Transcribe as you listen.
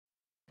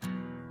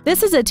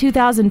This is a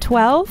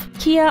 2012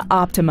 Kia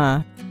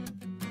Optima.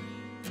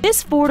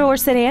 This four-door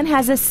sedan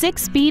has a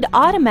 6-speed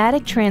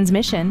automatic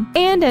transmission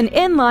and an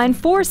inline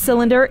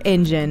 4-cylinder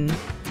engine.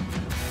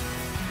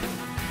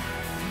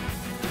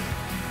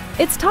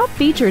 Its top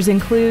features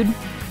include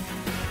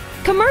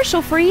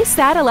commercial-free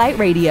satellite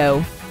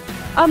radio,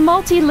 a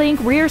multi-link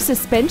rear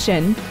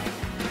suspension,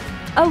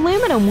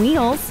 aluminum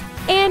wheels,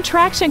 and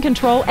traction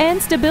control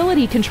and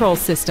stability control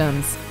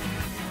systems.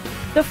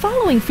 The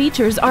following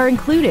features are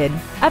included: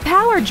 a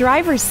power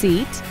driver's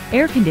seat,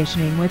 air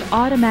conditioning with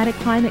automatic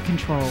climate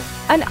control,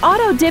 an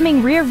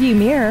auto-dimming rear-view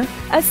mirror,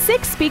 a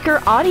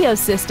 6-speaker audio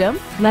system,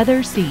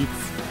 leather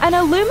seats, an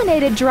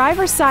illuminated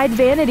driver's side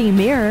vanity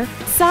mirror,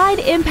 side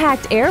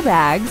impact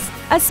airbags,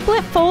 a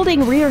split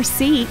folding rear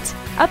seat,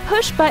 a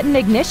push-button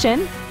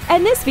ignition,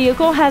 and this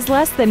vehicle has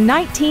less than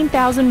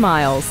 19,000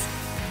 miles.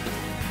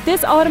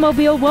 This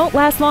automobile won't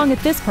last long at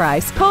this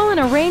price. Call and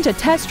arrange a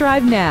test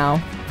drive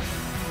now.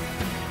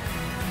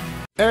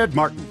 Ed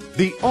Martin,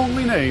 the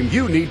only name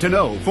you need to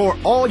know for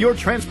all your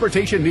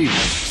transportation needs.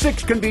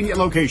 6 convenient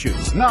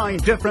locations, 9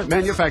 different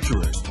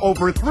manufacturers,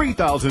 over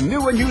 3,000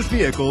 new and used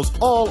vehicles,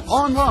 all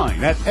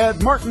online at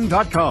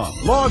edmartin.com.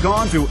 Log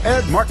on to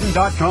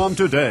edmartin.com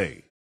today.